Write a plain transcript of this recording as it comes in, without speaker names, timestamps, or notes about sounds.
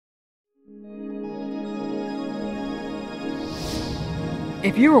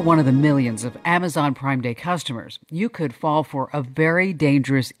If you were one of the millions of Amazon Prime Day customers, you could fall for a very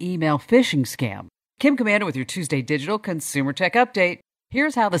dangerous email phishing scam. Kim Commander with your Tuesday Digital Consumer Tech Update.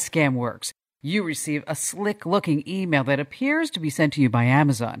 Here's how the scam works. You receive a slick-looking email that appears to be sent to you by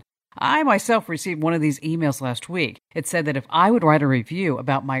Amazon. I myself received one of these emails last week. It said that if I would write a review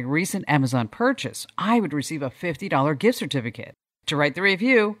about my recent Amazon purchase, I would receive a $50 gift certificate. To write the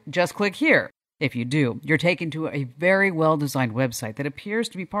review, just click here. If you do, you're taken to a very well-designed website that appears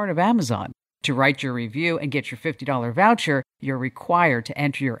to be part of Amazon. To write your review and get your $50 voucher, you're required to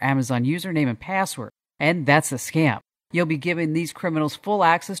enter your Amazon username and password. And that's a scam. You'll be giving these criminals full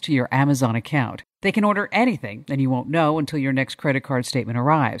access to your Amazon account. They can order anything, and you won't know until your next credit card statement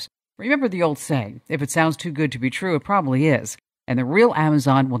arrives. Remember the old saying, if it sounds too good to be true, it probably is. And the real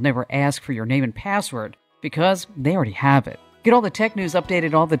Amazon will never ask for your name and password because they already have it. Get all the tech news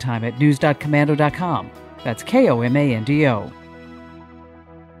updated all the time at news.komando.com. That's Komando.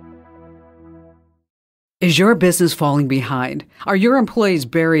 Is your business falling behind? Are your employees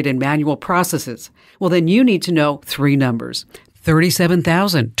buried in manual processes? Well, then you need to know three numbers.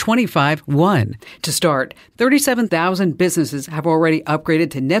 37,000, 25, 1. To start, 37,000 businesses have already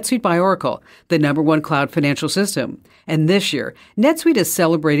upgraded to NetSuite by Oracle, the #1 cloud financial system. And this year, NetSuite is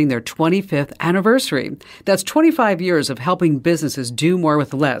celebrating their 25th anniversary. That's 25 years of helping businesses do more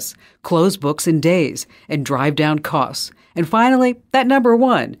with less, close books in days, and drive down costs. And finally, that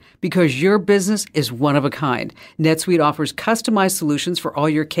 #1, because your business is one of a kind. NetSuite offers customized solutions for all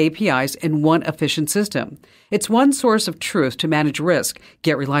your KPIs in one efficient system. It's one source of truth to manage risk,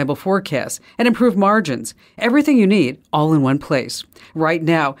 get reliable forecasts, and improve margins. Everything you need, all in one place. Right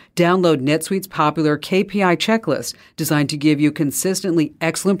now, download NetSuite's popular KPI checklist, designed to give you consistently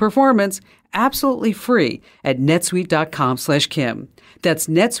excellent performance, absolutely free at netsuite.com/Kim. That's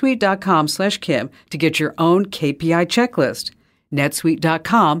netsuite.com/Kim to get your own KPI checklist.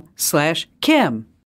 netsuite.com/Kim.